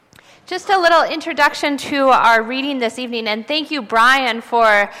Just a little introduction to our reading this evening, and thank you, Brian,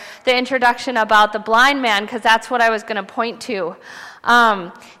 for the introduction about the blind man, because that's what I was going to point to.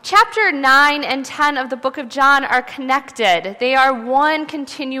 Chapter 9 and 10 of the book of John are connected. They are one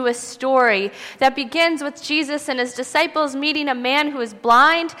continuous story that begins with Jesus and his disciples meeting a man who is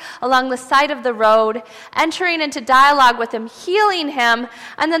blind along the side of the road, entering into dialogue with him, healing him,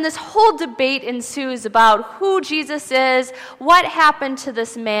 and then this whole debate ensues about who Jesus is, what happened to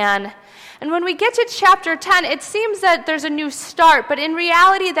this man. And when we get to chapter 10, it seems that there's a new start, but in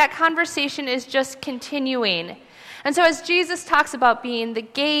reality, that conversation is just continuing. And so as Jesus talks about being the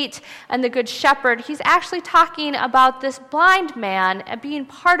gate and the good shepherd, he's actually talking about this blind man and being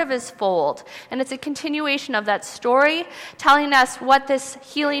part of his fold. And it's a continuation of that story, telling us what this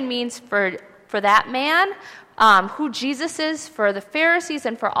healing means for that man, who Jesus is for the Pharisees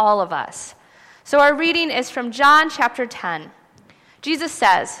and for all of us. So our reading is from John chapter 10. Jesus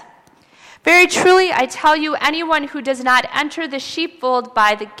says, "Very truly I tell you, anyone who does not enter the sheepfold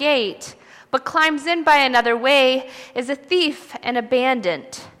by the gate, but climbs in by another way, is a thief and a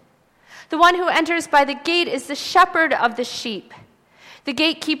bandit. The one who enters by the gate is the shepherd of the sheep. The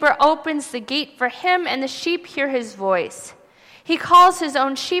gatekeeper opens the gate for him, and the sheep hear his voice. He calls his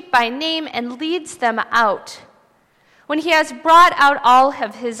own sheep by name and leads them out. When he has brought out all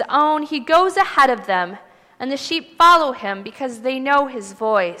of his own, he goes ahead of them, and the sheep follow him because they know his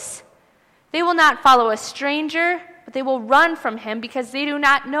voice. They will not follow a stranger, but they will run from him because they do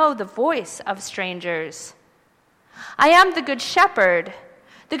not know the voice of strangers. I am the good shepherd.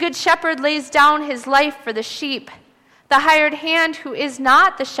 The good shepherd lays down his life for the sheep. The hired hand who is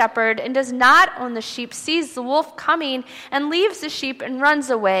not the shepherd and does not own the sheep sees the wolf coming and leaves the sheep and runs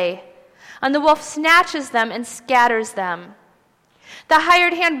away. And the wolf snatches them and scatters them. The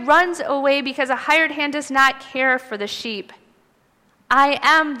hired hand runs away because a hired hand does not care for the sheep. I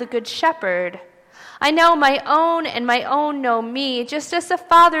am the good shepherd. I know my own, and my own know me, just as the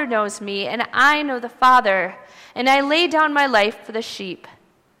Father knows me, and I know the Father, and I lay down my life for the sheep.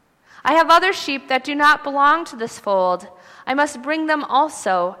 I have other sheep that do not belong to this fold. I must bring them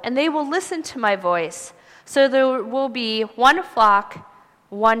also, and they will listen to my voice. So there will be one flock,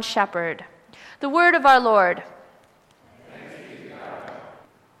 one shepherd." The word of our Lord.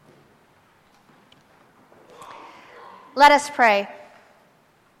 Let us pray.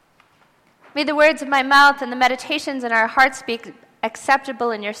 May the words of my mouth and the meditations in our hearts be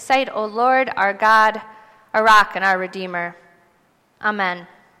acceptable in your sight, O Lord, our God, our rock, and our Redeemer. Amen.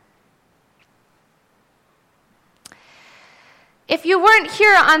 If you weren't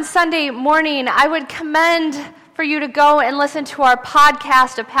here on Sunday morning, I would commend for you to go and listen to our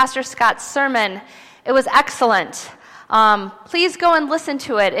podcast of Pastor Scott's sermon. It was excellent. Please go and listen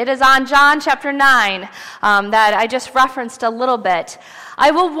to it. It is on John chapter 9 that I just referenced a little bit. I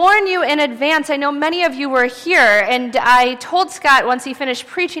will warn you in advance. I know many of you were here, and I told Scott once he finished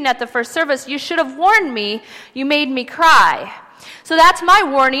preaching at the first service, you should have warned me. You made me cry. So that's my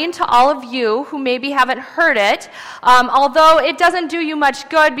warning to all of you who maybe haven't heard it, although it doesn't do you much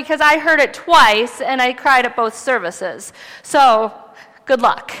good because I heard it twice and I cried at both services. So good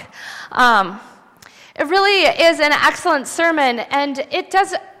luck. It really is an excellent sermon, and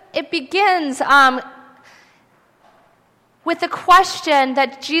it begins with the question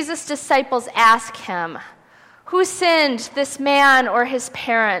that Jesus' disciples ask him: who sinned, this man or his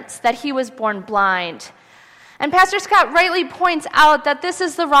parents, that he was born blind? And Pastor Scott rightly points out that this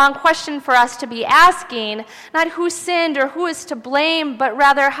is the wrong question for us to be asking, not who sinned or who is to blame, but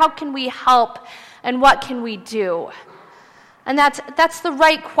rather how can we help and what can we do? And that's the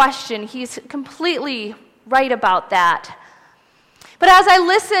right question. He's completely right about that. But as I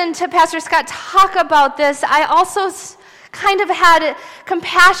listened to Pastor Scott talk about this, I also kind of had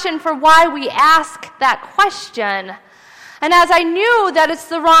compassion for why we ask that question. And as I knew that it's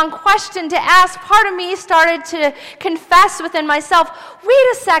the wrong question to ask, part of me started to confess within myself, wait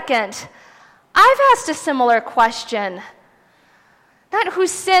a second, I've asked a similar question. Not who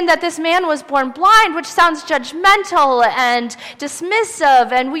sinned that this man was born blind, which sounds judgmental and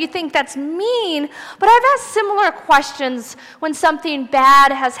dismissive, and we think that's mean, but I've asked similar questions when something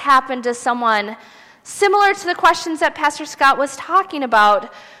bad has happened to someone, similar to the questions that Pastor Scott was talking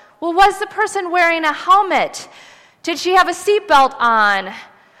about. Well, was the person wearing a helmet? Did she have a seatbelt on?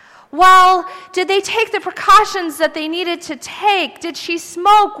 Well, did they take the precautions that they needed to take? Did she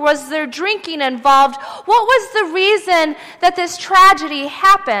smoke? Was there drinking involved? What was the reason that this tragedy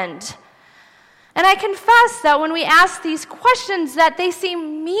happened? And I confess that when we ask these questions that they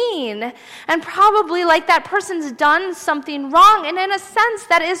seem mean and probably like that person's done something wrong, and in a sense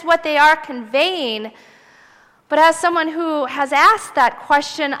that is what they are conveying. But as someone who has asked that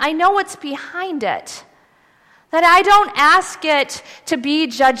question, I know what's behind it. That I don't ask it to be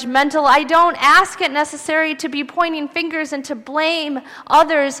judgmental. I don't ask it necessarily to be pointing fingers and to blame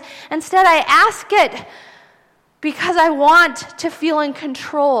others. Instead, I ask it because I want to feel in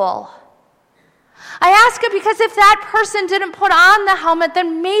control. I ask it because if that person didn't put on the helmet,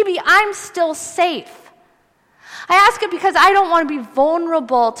 then maybe I'm still safe. I ask it because I don't want to be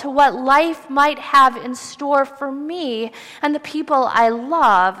vulnerable to what life might have in store for me and the people I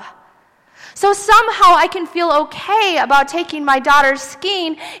love. So somehow I can feel okay about taking my daughter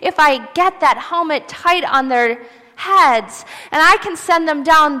skiing if I get that helmet tight on their heads, and I can send them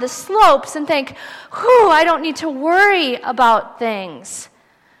down the slopes and think, I don't need to worry about things.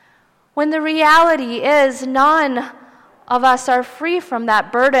 When the reality is none of us are free from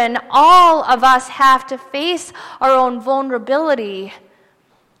that burden. All of us have to face our own vulnerability.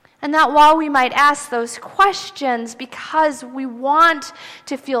 And that while we might ask those questions because we want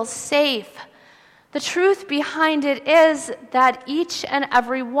to feel safe, the truth behind it is that each and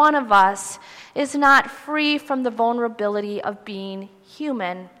every one of us is not free from the vulnerability of being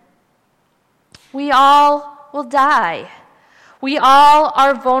human. We all will die. We all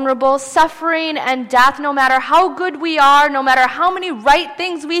are vulnerable. Suffering and death, no matter how good we are, no matter how many right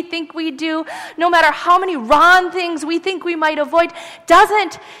things we think we do, no matter how many wrong things we think we might avoid,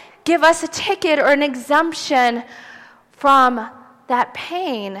 doesn't give us a ticket or an exemption from that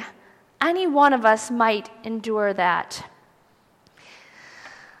pain. Any one of us might endure that.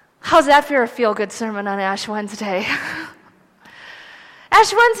 How's that for a feel-good sermon on Ash Wednesday?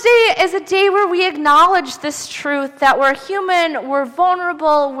 Ash Wednesday is a day where we acknowledge this truth that we're human, we're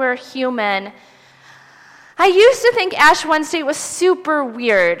vulnerable, we're human. I used to think Ash Wednesday was super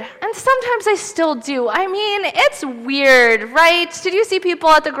weird, and sometimes I still do. I mean, it's weird, right? Did you see people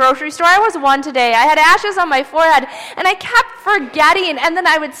at the grocery store? I was one today. I had ashes on my forehead, and I kept forgetting, and then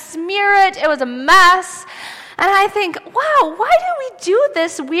I would smear it. It was a mess. And I think, wow, why do we do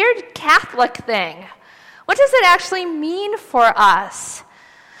this weird Catholic thing? What does it actually mean for us?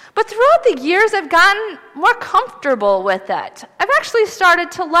 But throughout the years, I've gotten more comfortable with it. I've actually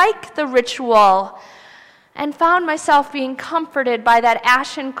started to like the ritual and found myself being comforted by that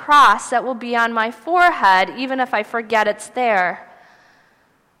ashen cross that will be on my forehead, even if I forget it's there.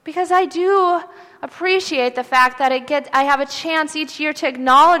 Because I do appreciate the fact that I have a chance each year to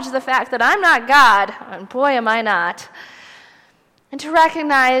acknowledge the fact that I'm not God, and boy am I not, and to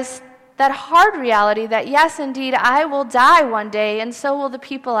recognize that hard reality that yes, indeed, I will die one day, and so will the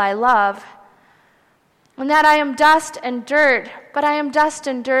people I love. And that I am dust and dirt, but I am dust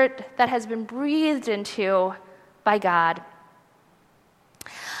and dirt that has been breathed into by God.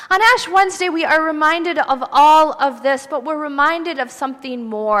 On Ash Wednesday, we are reminded of all of this, but we're reminded of something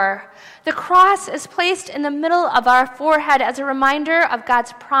more. The cross is placed in the middle of our forehead as a reminder of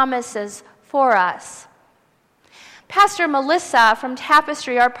God's promises for us. Pastor Melissa from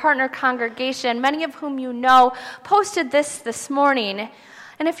Tapestry, our partner congregation, many of whom you know, posted this morning.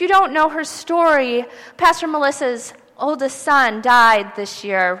 And if you don't know her story, Pastor Melissa's oldest son died this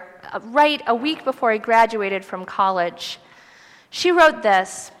year, right a week before he graduated from college. She wrote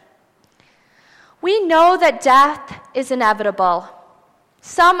this: "We know that death is inevitable.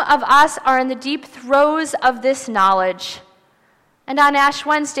 Some of us are in the deep throes of this knowledge. And on Ash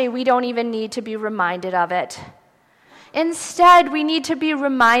Wednesday, we don't even need to be reminded of it. Instead, we need to be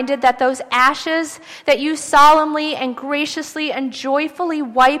reminded that those ashes that you solemnly and graciously and joyfully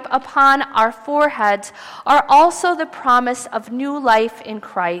wipe upon our foreheads are also the promise of new life in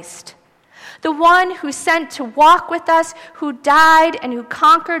Christ, the one who sent to walk with us, who died and who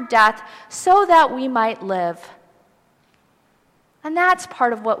conquered death so that we might live." And that's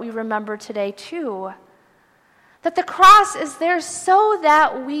part of what we remember today, too. That the cross is there so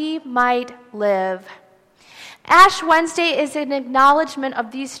that we might live. Ash Wednesday is an acknowledgement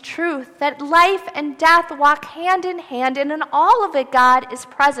of these truths, that life and death walk hand in hand, and in all of it, God is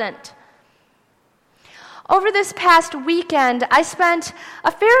present. Over this past weekend, I spent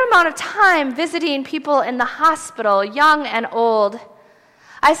a fair amount of time visiting people in the hospital, young and old.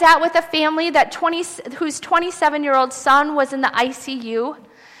 I sat with a family whose 27-year-old son was in the ICU,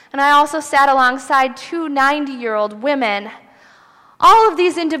 and I also sat alongside two 90-year-old women. All of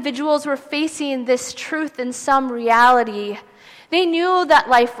these individuals were facing this truth in some reality. They knew that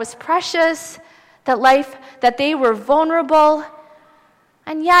life was precious, that they were vulnerable,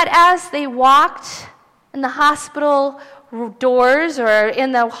 and yet as they walked in the hospital doors or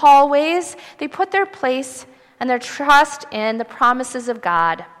in the hallways, they put their place and their trust in the promises of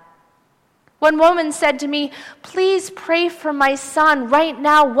God. One woman said to me, "Please pray for my son. Right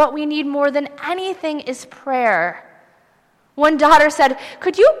now, what we need more than anything is prayer." One daughter said,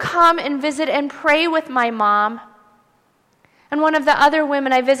 "Could you come and visit and pray with my mom?" And one of the other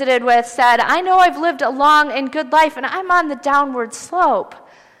women I visited with said, "I know I've lived a long and good life, and I'm on the downward slope."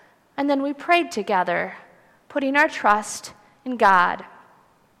 And then we prayed together, putting our trust in God.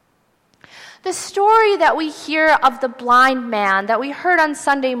 The story that we hear of the blind man that we heard on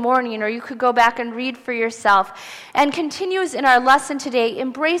Sunday morning, or you could go back and read for yourself, and continues in our lesson today,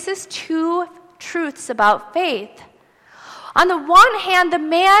 embraces two truths about faith. On the one hand, the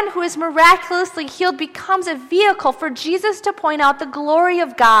man who is miraculously healed becomes a vehicle for Jesus to point out the glory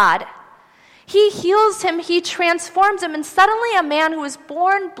of God. He heals him, he transforms him, and suddenly a man who was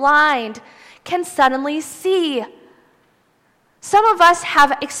born blind can suddenly see. Some of us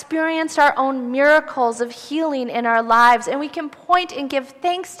have experienced our own miracles of healing in our lives, and we can point and give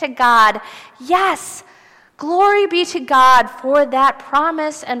thanks to God. Yes, glory be to God for that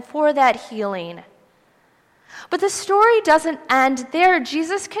promise and for that healing. But the story doesn't end there.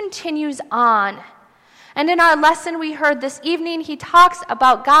 Jesus continues on. And in our lesson we heard this evening, he talks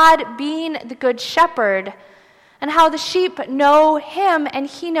about God being the good shepherd and how the sheep know him and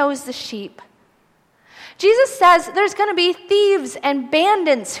he knows the sheep. Jesus says there's going to be thieves and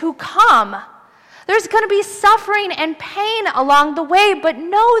bandits who come. There's going to be suffering and pain along the way, but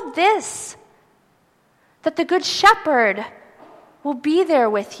know this, that the good shepherd will be there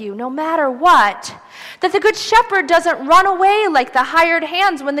with you no matter what. That the good shepherd doesn't run away like the hired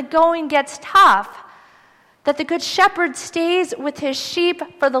hands when the going gets tough. That the good shepherd stays with his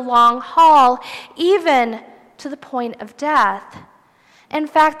sheep for the long haul, even to the point of death. In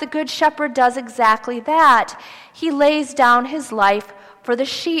fact, the good shepherd does exactly that. He lays down his life for the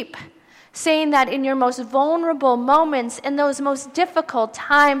sheep, saying that in your most vulnerable moments, in those most difficult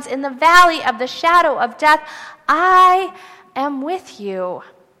times, in the valley of the shadow of death, I am with you.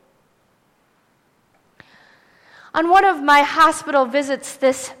 On one of my hospital visits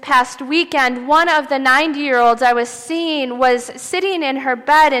this past weekend, one of the 90-year-olds I was seeing was sitting in her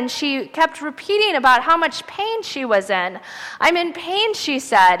bed, and she kept repeating about how much pain she was in. "I'm in pain," she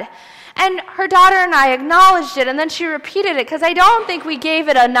said. And her daughter and I acknowledged it, and then she repeated it, because I don't think we gave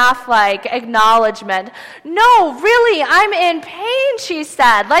it enough, acknowledgement. "No, really, I'm in pain," she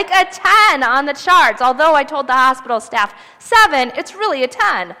said, like a 10 on the charts. Although I told the hospital staff, 7, it's really a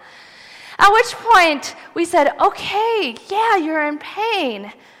 10. At which point we said, "Okay, yeah, you're in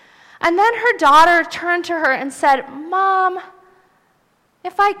pain." And then her daughter turned to her and said, "Mom,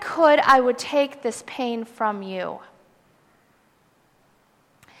 if I could, I would take this pain from you."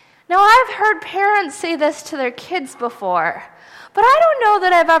 Now, I've heard parents say this to their kids before, but I don't know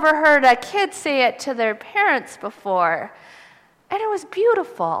that I've ever heard a kid say it to their parents before. And it was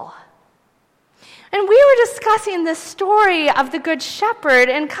beautiful. And we were discussing this story of the Good Shepherd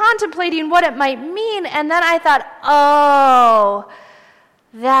and contemplating what it might mean, and then I thought, oh,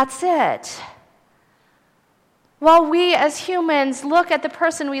 that's it. While we as humans look at the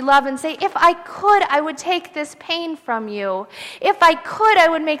person we love and say, "If I could, I would take this pain from you. If I could, I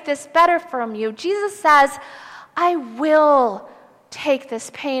would make this better from you," Jesus says, "I will take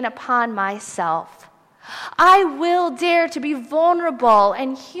this pain upon myself. I will dare to be vulnerable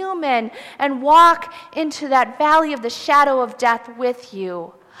and human and walk into that valley of the shadow of death with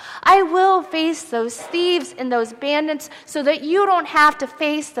you. I will face those thieves and those bandits so that you don't have to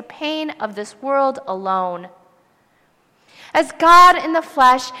face the pain of this world alone." As God in the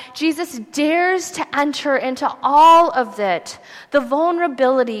flesh, Jesus dares to enter into all of it, the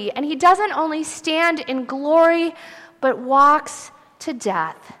vulnerability, and he doesn't only stand in glory, but walks to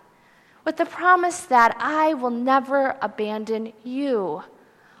death, with the promise that I will never abandon you,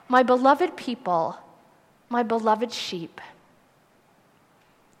 my beloved people, my beloved sheep.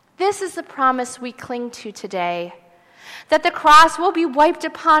 This is the promise we cling to today, that the cross will be wiped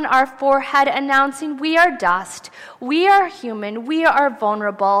upon our forehead, announcing we are dust, we are human, we are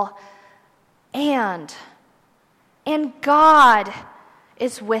vulnerable, and God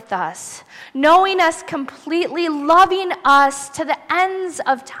is with us, knowing us completely, loving us to the ends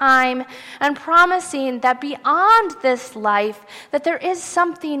of time, and promising that beyond this life, that there is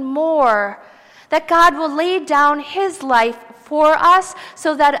something more, that God will lay down his life for us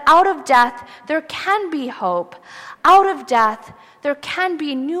so that out of death there can be hope. Out of death there can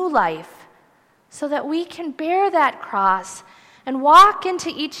be new life, so that we can bear that cross and walk into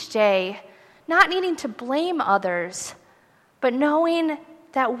each day, not needing to blame others, but knowing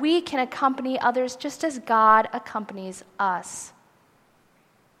that we can accompany others just as God accompanies us.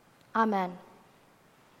 Amen.